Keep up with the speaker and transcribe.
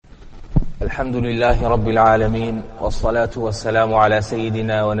الحمد لله رب العالمين والصلاة والسلام على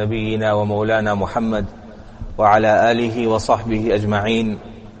سيدنا ونبينا ومولانا محمد وعلى آله وصحبه أجمعين.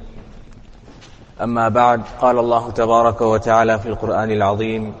 أما بعد، قال الله تبارك وتعالى في القرآن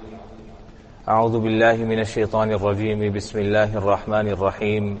العظيم: أعوذ بالله من الشيطان الرجيم، بسم الله الرحمن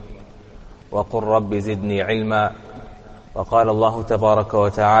الرحيم، وقل رب زدني علما. وقال الله تبارك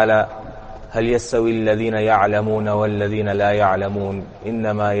وتعالى: هل يستوي الذين يعلمون والذين لا يعلمون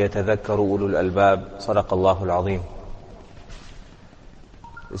إنما يتذكر أولو الألباب. صدق الله العظيم.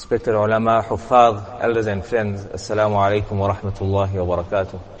 Respected ulama, huffaz, elders and friends, Assalamu alaikum wa rahmatullahi wa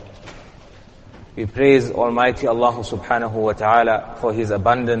barakatuh. We praise Almighty Allah subhanahu wa ta'ala for His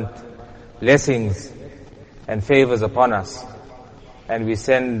abundant blessings and favors upon us. And we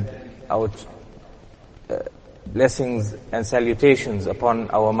send our blessings and salutations upon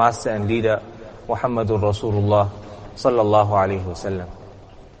our master and leader Muhammadur Rasulullah sallallahu alaihi wasallam.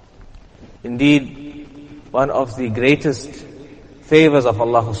 Indeed, one of the greatest favors of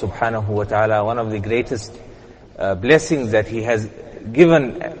Allah subhanahu wa ta'ala, one of the greatest blessings that He has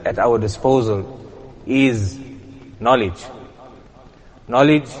given at our disposal is knowledge.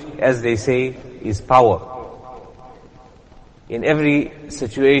 Knowledge, as they say, is power. In every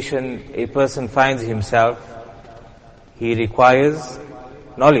situation a person finds himself, he requires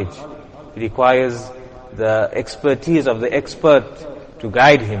knowledge. He requires the expertise of the expert to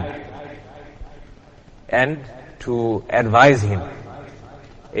guide him and to advise him.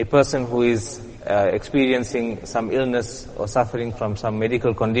 A person who is experiencing some illness or suffering from some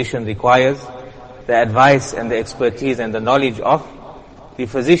medical condition requires the advice and the expertise and the knowledge of the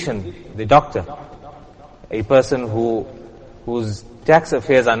physician, the doctor. A person whose tax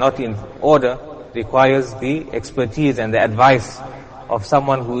affairs are not in order requires the expertise and the advice of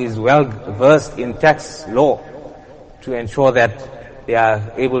someone who is well versed in tax law to ensure that they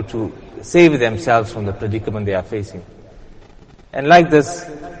are able to save themselves from the predicament they are facing. And like this,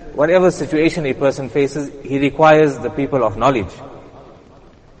 whatever situation a person faces, he requires the people of knowledge.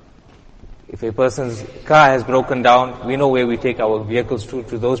 If a person's car has broken down, we know where we take our vehicles to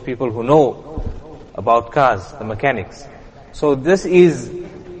those people who know about cars, the mechanics. So this is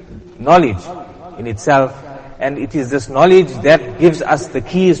knowledge in itself, and it is this knowledge that gives us the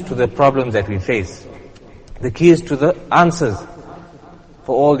keys to the problems that we face, the keys to the answers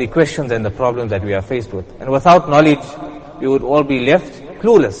for all the questions and the problems that we are faced with. And without knowledge, we would all be left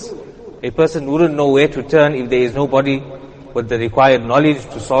clueless. A person wouldn't know where to turn if there is nobody with the required knowledge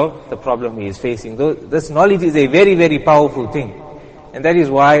to solve the problem he is facing. This knowledge is a very, very powerful thing. And that is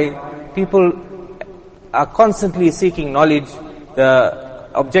why people are constantly seeking knowledge. The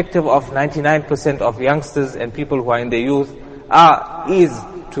objective of 99% of youngsters and people who are in their youth is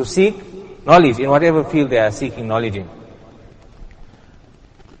to seek knowledge in whatever field they are seeking knowledge in.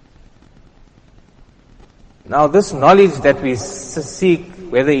 Now this knowledge that we seek,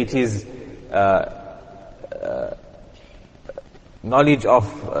 whether it is knowledge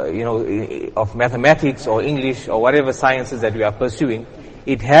of of mathematics or English or whatever sciences that we are pursuing,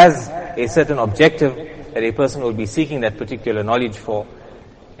 it has a certain objective that a person will be seeking that particular knowledge for.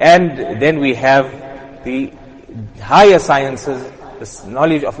 And then we have the higher sciences, the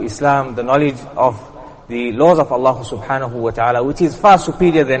knowledge of Islam, the knowledge of the laws of Allah subhanahu wa ta'ala, which is far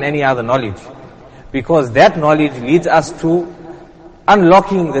superior than any other knowledge. Because that knowledge leads us to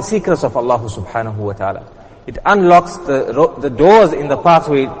unlocking the secrets of Allah subhanahu wa ta'ala. It unlocks the doors in the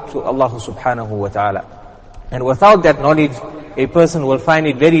pathway to Allah subhanahu wa ta'ala. And without that knowledge, a person will find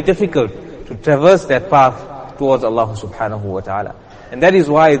it very difficult to traverse that path towards Allah subhanahu wa ta'ala. And that is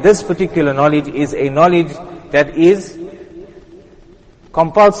why this particular knowledge is a knowledge that is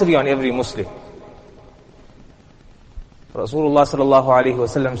compulsory on every Muslim. Rasulullah sallallahu alayhi wa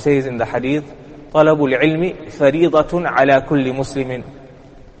sallam says in the hadith, طَلَبُ الْعِلْمِ فَرِيضَةٌ عَلَى كُلِّ مُسْلِمٍ.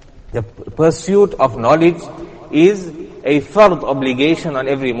 The pursuit of knowledge is a fard obligation on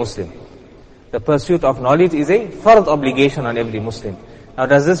every Muslim. The pursuit of knowledge is a fard obligation on every Muslim. Now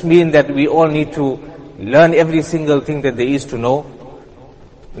does this mean that we all need to learn every single thing that there is to know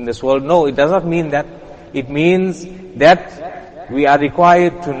in this world? No, it does not mean that. It means that we are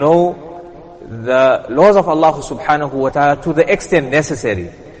required to know the laws of Allah subhanahu wa ta'ala to the extent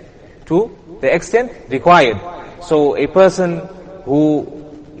necessary, to the extent required. So a person who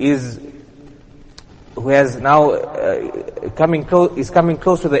has now coming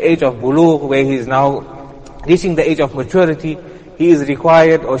close to the age of bulugh, where he is now reaching the age of maturity, he is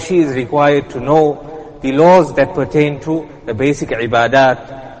required or she is required to know the laws that pertain to the basic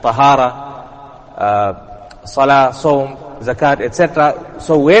ibadat, tahara, salah, saum, zakat, etc.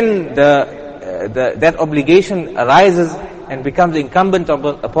 So when that obligation arises and becomes incumbent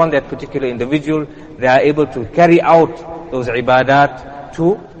upon that particular individual, they are able to carry out those ibadat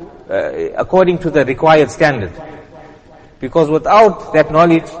according to the required standard. Because without that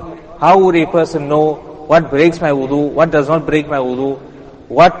knowledge, how would a person know what breaks my wudu, what does not break my wudu,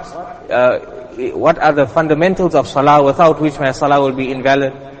 what are the fundamentals of salah without which my salah will be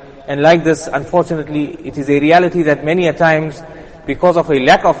invalid? And like this, unfortunately, it is a reality that many a times, because of a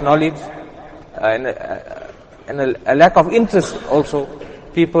lack of knowledge and a lack of interest also,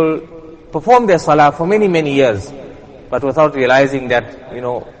 people perform their salah for many, many years, but without realizing that,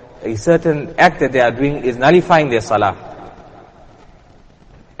 a certain act that they are doing is nullifying their salah.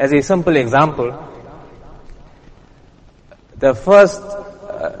 As a simple example, the first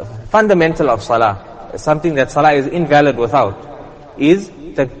fundamental of salah, something that salah is invalid without, is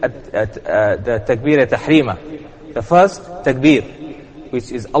the takbir tahrima, the first takbir,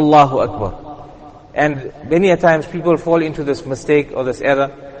 which is Allahu Akbar. And many a times people fall into this mistake or this error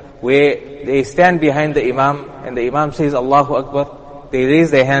where they stand behind the imam and the imam says Allahu Akbar, they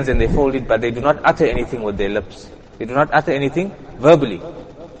raise their hands and they fold it, but they do not utter anything with their lips. They do not utter anything verbally.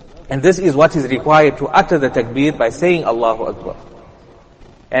 And this is what is required to utter the takbir, by saying Allahu Akbar.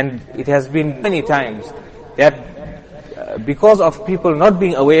 And it has been many times that because of people not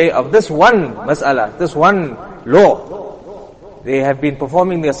being aware of this one mas'ala, this one law, they have been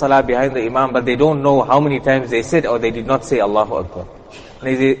performing their salah behind the imam, but they don't know how many times they said or they did not say Allahu Akbar.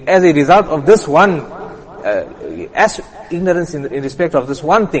 And as a result of this one, ignorance in respect of this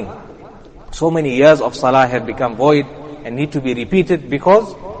one thing, so many years of salah have become void and need to be repeated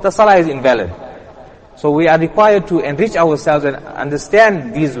because the salah is invalid. So we are required to enrich ourselves and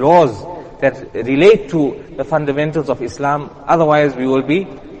understand these laws that relate to the fundamentals of Islam. Otherwise we will be,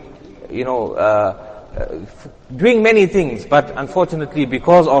 doing many things, but unfortunately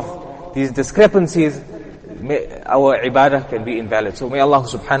because of these discrepancies, our ibadah can be invalid. So may Allah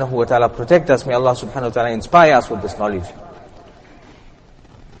subhanahu wa ta'ala protect us, may Allah subhanahu wa ta'ala inspire us with this knowledge.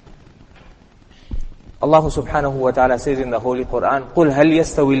 Allah subhanahu wa ta'ala says in the Holy Quran, قُلْ هَلْ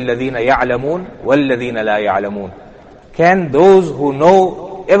يَسْتَوِي الَّذِينَ يَعْلَمُونَ وَالَّذِينَ لَا يَعْلَمُونَ. Can those who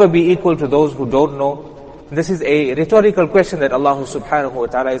know ever be equal to those who don't know? This is a rhetorical question that Allah subhanahu wa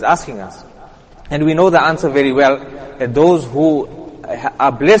ta'ala is asking us. And we know the answer very well, that those who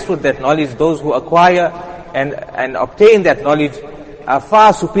are blessed with that knowledge, those who acquire and obtain that knowledge, are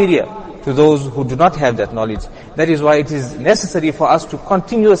far superior to those who do not have that knowledge. That is why it is necessary for us to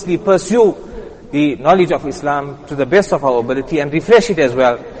continuously pursue the knowledge of Islam to the best of our ability and refresh it as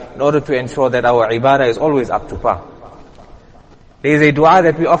well, in order to ensure that our ibadah is always up to par. There is a dua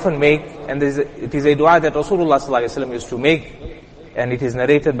that we often make, and it is a dua that Rasulullah sallallahu alaihi wasallam used to make, and it is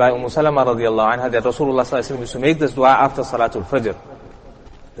narrated by Salama radiallahu anha that Rasulullah sallallahu alaihi wasallam used to make this dua after Salatul Fajr.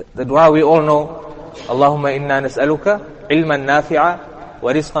 The dua we all know, Allahumma inna nas'aluka ilman nafi'a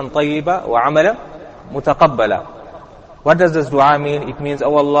wa rizqan tayyiba wa amala mutaqabbala. What does this dua mean? It means,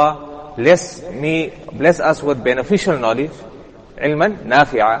 oh Allah, bless us with beneficial knowledge, ilman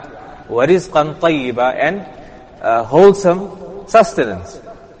nafi'a, wa rizqan tayyiba, and wholesome sustenance,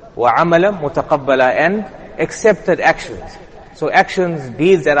 wa amala mutaqabbala, and accepted actions. So actions,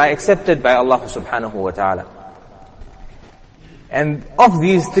 deeds that are accepted by Allah subhanahu wa ta'ala. And of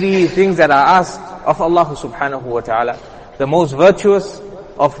these three things that are asked of Allah subhanahu wa ta'ala, the most virtuous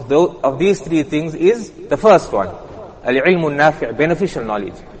of these three things is the first one, al-ilmun nafi', beneficial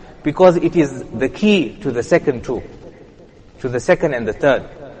knowledge, because it is the key to the second two, to the second and the third.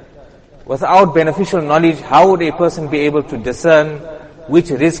 Without beneficial knowledge, how would a person be able to discern which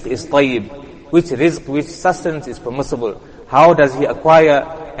rizq is tayyib, which sustenance is permissible? How does he acquire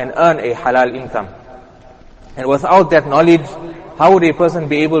and earn a halal income? And without that knowledge, how would a person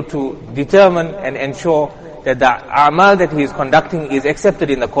be able to determine and ensure that the a'mal that he is conducting is accepted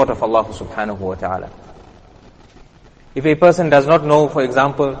in the court of Allah subhanahu wa ta'ala? If a person does not know, for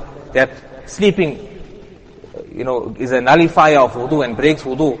example, that sleeping, is a nullifier of wudu and breaks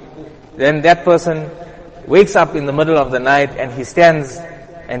wudu, then that person wakes up in the middle of the night and he stands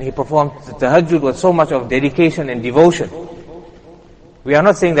and he performs tahajjud with so much of dedication and devotion. We are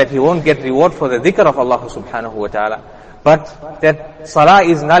not saying that he won't get reward for the dhikr of Allah subhanahu wa ta'ala, but that salah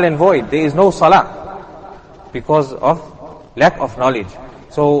is null and void. There is no salah because of lack of knowledge.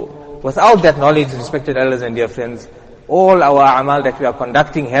 So without that knowledge, respected elders and dear friends, all our amal that we are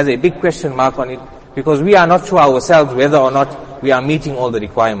conducting has a big question mark on it, because we are not sure ourselves whether or not we are meeting all the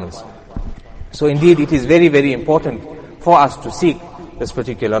requirements. So indeed it is very, very important for us to seek this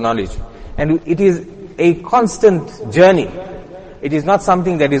particular knowledge. And it is a constant journey. It is not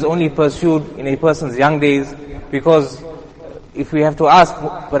something that is only pursued in a person's young days, because if we have to ask,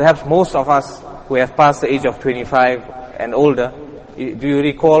 perhaps most of us who have passed the age of 25 and older, do you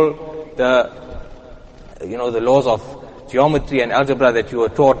recall the laws of geometry and algebra that you were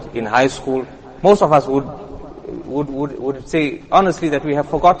taught in high school? Most of us would say honestly that we have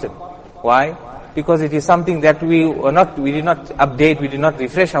forgotten. Why? Because it is something that we did not update, we did not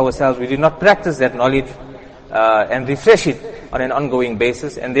refresh ourselves, we did not practice that knowledge and refresh it on an ongoing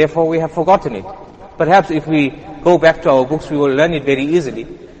basis, and therefore we have forgotten it. Perhaps if we go back to our books, we will learn it very easily,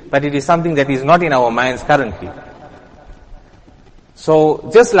 but it is something that is not in our minds currently. So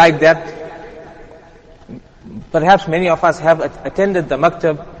just like that, perhaps many of us have attended the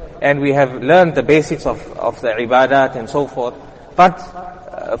maktab and we have learned the basics of the ibadat and so forth, but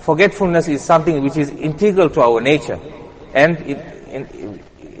forgetfulness is something which is integral to our nature, and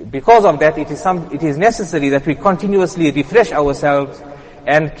because of that, it is necessary that we continuously refresh ourselves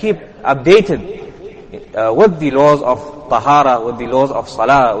and keep updated with the laws of tahara, with the laws of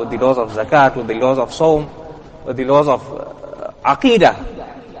salah, with the laws of zakat, with the laws of sawm, with the laws of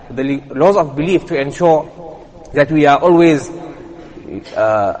aqidah, the laws of belief, to ensure that we are always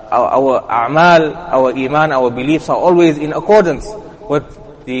our a'mal, our iman, our beliefs are always in accordance with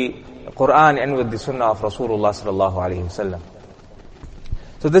the Quran and with the Sunnah of Rasulullah sallallahu alaihi wasallam.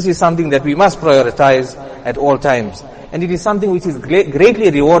 So this is something that we must prioritize at all times, and it is something which is greatly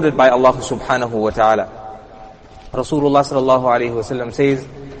rewarded by Allah subhanahu wa ta'ala. Rasulullah sallallahu alaihi wasallam says,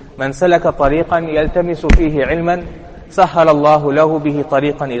 "Man salaka tariqan yaltamisu fihi ilman, sahhala Allahu lahu bihi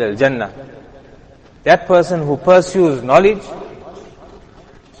tariqan ila al-jannah." That person who pursues knowledge,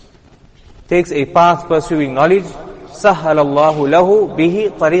 takes a path pursuing knowledge, sahhala Allahu lahu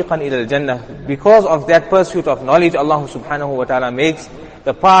bihi tariqan ila al-jannah. Because of that pursuit of knowledge, Allah subhanahu wa ta'ala makes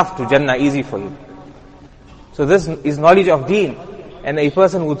the path to Jannah easy for you. So this is knowledge of deen, and a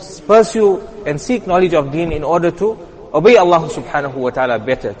person would pursue and seek knowledge of deen in order to obey Allah subhanahu wa ta'ala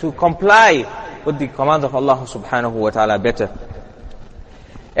better, to comply with the commands of Allah subhanahu wa ta'ala better.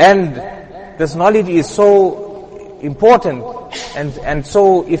 And this knowledge is so important and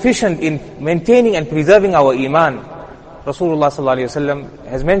so efficient in maintaining and preserving our iman. Rasulullah sallallahu alaihi wasallam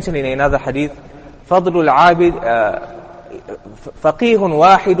has mentioned in another hadith, "Fadlul abid فقيه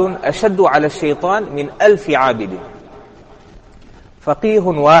واحد أشد على الشيطان من ألف عابد." فقيه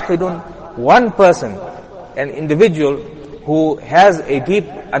واحد, one person, an individual who has a deep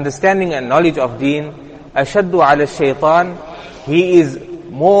understanding and knowledge of deen, أشد على الشيطان, he is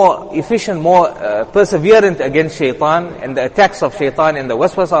more efficient, more perseverant against shaitan and the attacks of shaitan and the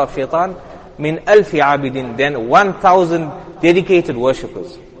waswasa of shaitan, min alfi abidin, than 1,000 dedicated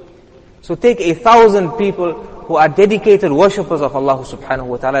worshippers. So take 1,000 people who are dedicated worshippers of Allah subhanahu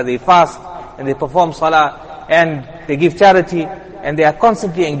wa ta'ala. They fast and they perform salah and they give charity and they are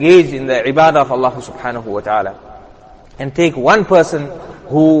constantly engaged in the ibadah of Allah subhanahu wa ta'ala. And take one person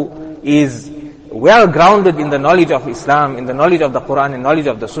who is well grounded in the knowledge of Islam, in the knowledge of the Quran and knowledge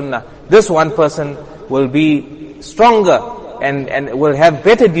of the Sunnah. This one person will be stronger and will have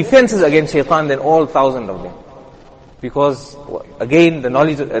better defenses against shaitan than all 1,000 of them. Because again, the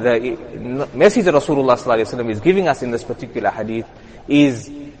knowledge, the message that Rasulullah sallallahu alaihi wasallam is giving us in this particular hadith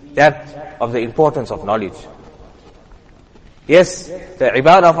is that of the importance of knowledge. Yes, the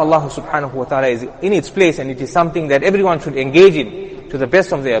ibadah of Allah subhanahu wa ta'ala is in its place, and it is something that everyone should engage in to the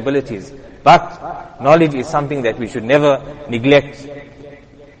best of their abilities. But knowledge is something that we should never neglect.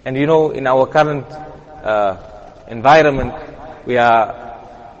 And in our current environment,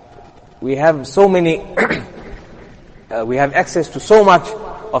 we have so many we have access to so much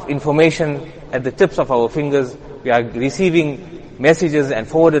of information at the tips of our fingers. We are receiving messages and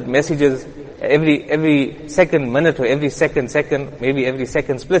forwarded messages every second minute, or every second, maybe every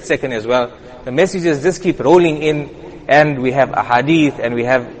second, split second as well. The messages just keep rolling in, and we have ahadith, and we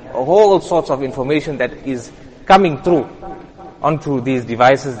have all sorts of information that is coming through onto these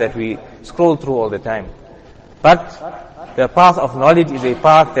devices that we scroll through all the time. But the path of knowledge is a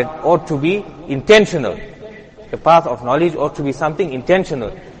path that ought to be intentional. The path of knowledge ought to be something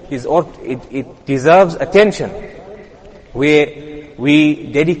intentional. It deserves attention, where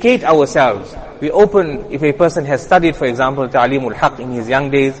we dedicate ourselves. We open, if a person has studied, for example, Ta'limul Haq in his young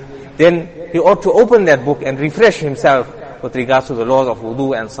days, then he ought to open that book and refresh himself with regards to the laws of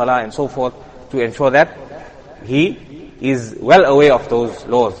wudu and salah and so forth, to ensure that he is well aware of those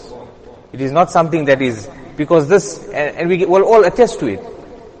laws. It is not something that is, because this, and we will all attest to it.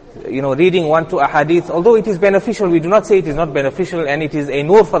 Reading 1-2 ahadith, although it is beneficial, we do not say it is not beneficial, and it is a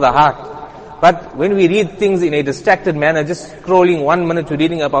nur for the heart. But when we read things in a distracted manner, just scrolling 1 minute you're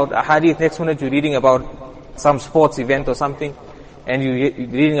reading about ahadith, next minute you're reading about some sports event or something, and you're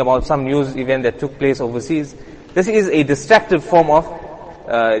reading about some news event that took place overseas, this is a distracted form of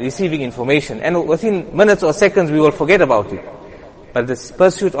receiving information, and within minutes or seconds we will forget about it. But this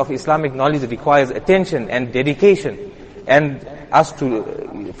pursuit of Islamic knowledge requires attention and dedication, and us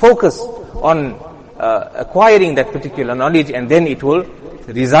to focus on acquiring that particular knowledge, and then it will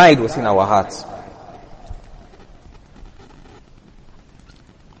reside within our hearts.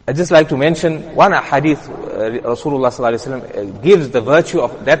 I'd just like to mention one hadith. Rasulullah sallallahu alaihi wasallam gives the virtue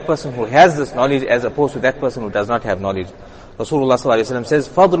of that person who has this knowledge as opposed to that person who does not have knowledge. Rasulullah sallallahu alaihi wasallam says,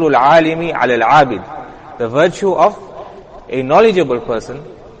 "Fadlul alimi ala al-abid," the virtue of a knowledgeable person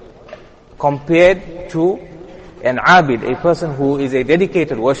compared to an abid, a person who is a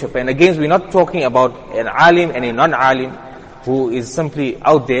dedicated worshipper. And again, we're not talking about an alim and a non-alim who is simply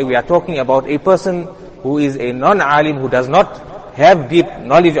out there. We are talking about a person who is a non-alim, who does not have deep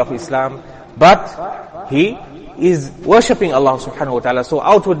knowledge of Islam, but he is worshipping Allah subhanahu wa ta'ala. So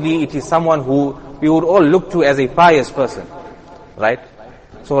outwardly it is someone who we would all look to as a pious person, right?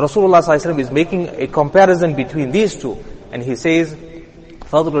 So Rasulullah sallallahu alaihi wasallam is making a comparison between these two, and he says,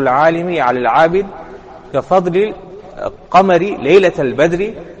 فَضْلُ الْعَالِمِ عَلَى الْعَابِدِ كَفَضْلِ الْقَمَرِ لَيْلَةَ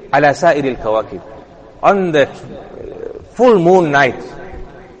الْبَدْرِ عَلَى سَائِرِ الْكَوَاكِبِ. On the full moon night,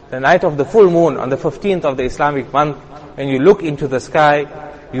 the night of the full moon, on the 15th of the Islamic month, when you look into the sky,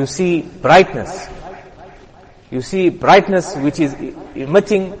 you see brightness. You see brightness which is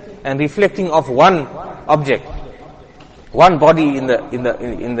emitting and reflecting off one object, one body in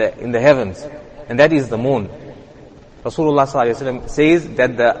the heavens, and that is the moon. Rasulullah sallallahu alaihi wasallam says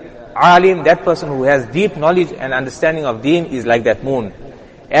that the alim, that person who has deep knowledge and understanding of deen, is like that moon.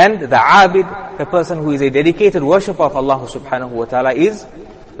 And the abid, the person who is a dedicated worshipper of Allah subhanahu wa ta'ala, is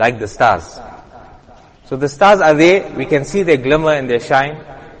like the stars. So the stars are there, we can see their glimmer and their shine,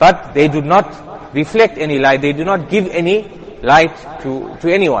 but they do not reflect any light, they do not give any light to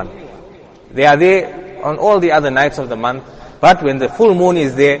anyone. They are there on all the other nights of the month, but when the full moon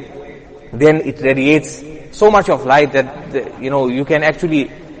is there, then it radiates so much of light that you can actually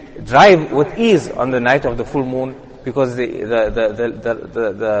drive with ease on the night of the full moon, because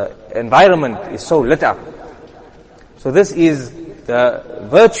the environment is so lit up. So this is the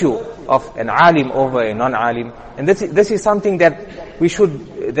virtue of an alim over a non-alim, and this is something that should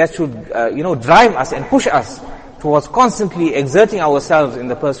drive us and push us towards constantly exerting ourselves in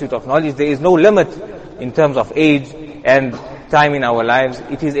the pursuit of knowledge. There is no limit in terms of age and time in our lives.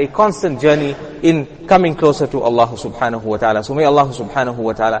 It is a constant journey in coming closer to Allah subhanahu wa ta'ala. So may Allah subhanahu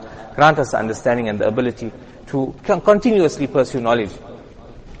wa ta'ala grant us the understanding and the ability to continuously pursue knowledge.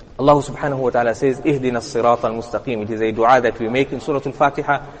 Allah subhanahu wa ta'ala says, Ihdina as-sirata al-mustaqim. It is a dua that we make in Surah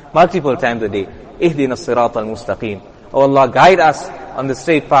Al-Fatiha multiple times a day. Ihdina as-sirata al-mustaqim. Oh Allah, guide us on the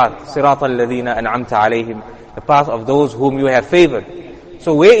straight path. Sirata alladhina an'amta alayhim. The path of those whom you have favored.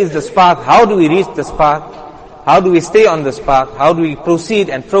 So where is this path? How do we reach this path? How do we stay on this path? How do we proceed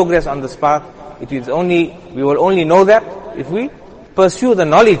and progress on this path? We will only know that if we pursue the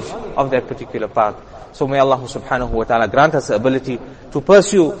knowledge of that particular path. So may Allah subhanahu wa ta'ala grant us the ability to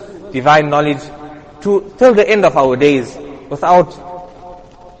pursue divine knowledge till the end of our days, without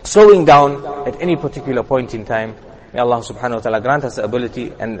slowing down at any particular point in time. May Allah subhanahu wa ta'ala grant us the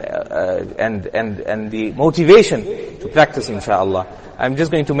ability and the motivation to practice, inshaAllah. I'm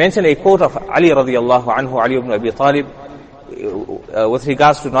just going to mention a quote of Ali radiallahu anhu, Ali ibn Abi Talib, with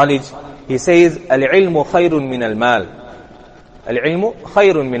regards to knowledge. He says, Al-ilmu khayrun min al-mal. Al-ilmu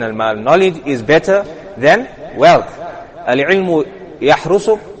khayrun min al-mal. Knowledge is better than wealth. Al-ilmu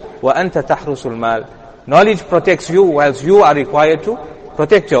yahrusuk wa anta tahrusul mal. Knowledge protects you whilst you are required to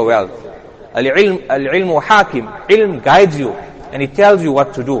protect your wealth. Al-ilmu hakim. Ilm guides you and it tells you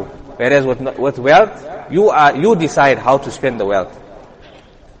what to do. Whereas with wealth, you decide how to spend the wealth.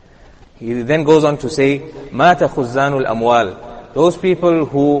 He then goes on to say, Mata khuzanul amwal. Those people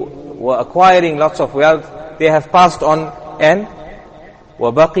who were acquiring lots of wealth, they have passed on, and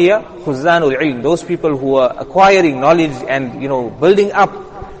وَبَقِيَ خُزَّانُ الْعِلْمِ. Those people who are acquiring knowledge and building up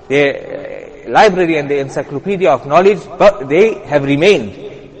their library and the encyclopedia of knowledge, but they have remained.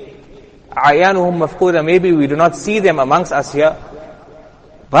 أَعْيَانُهُمْ مَفْقُودًا. Maybe we do not see them amongst us here,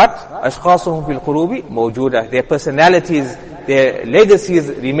 but أَشْخَاصُهُمْ فِي الْقُلُوبِ مَوْجُودًا. Their personalities, their legacies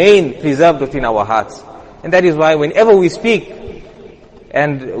remain preserved within our hearts. And that is why whenever we speak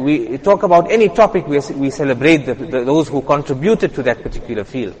and we talk about any topic, we celebrate those who contributed to that particular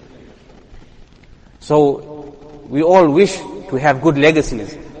field. So we all wish to have good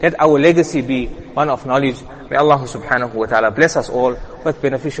legacies. Let our legacy be one of knowledge. May Allah subhanahu wa ta'ala bless us all with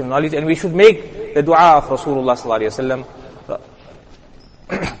beneficial knowledge. And we should make the dua of Rasulullah sallallahu alaihi wasallam.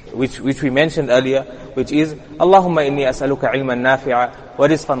 which we mentioned earlier, which is Allahumma inni as'aluka ilman nafi'a wa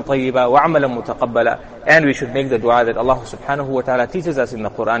rizqan tayyiba wa amalan mutaqabbala. And we should make the dua that Allah subhanahu wa ta'ala teaches us in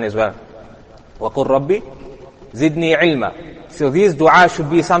the Quran as well. Wa qur rabbi zidni ilma. So these dua should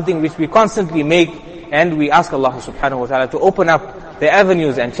be something which we constantly make, and we ask Allah subhanahu wa ta'ala to open up the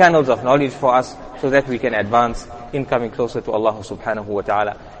avenues and channels of knowledge for us so that we can advance in coming closer to Allah subhanahu wa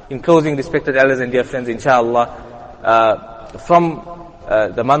ta'ala. In closing, respected elders and dear friends, inshallah, from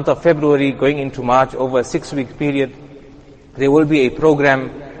the month of February going into March, over a 6-week period, there will be a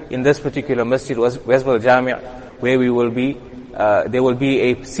program in this particular masjid, Westwell Jami', where there will be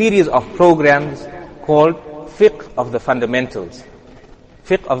a series of programs called Fiqh of the Fundamentals.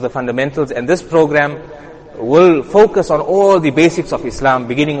 Fiqh of the Fundamentals, and this program will focus on all the basics of Islam,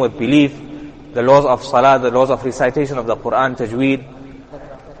 beginning with belief, the laws of salah, the laws of recitation of the Quran, tajweed.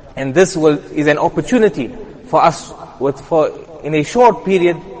 And this is an opportunity for us in a short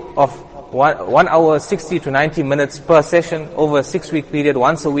period of 1 hour, 60 to 90 minutes per session, over a 6-week period,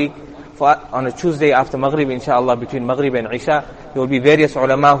 once a week, on a Tuesday after Maghrib, inshallah, between Maghrib and Isha. There will be various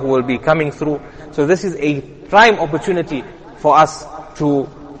ulama who will be coming through. So this is a prime opportunity for us to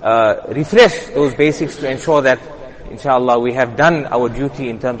refresh those basics, to ensure that, inshallah, we have done our duty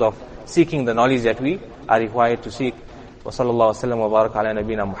in terms of seeking the knowledge that we are required to seek. Wa sallallahu wa sallam wa barak ala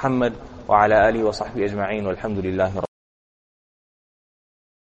nabina Muhammad wa ala alihi wa sahbihi ajma'in walhamdulillahi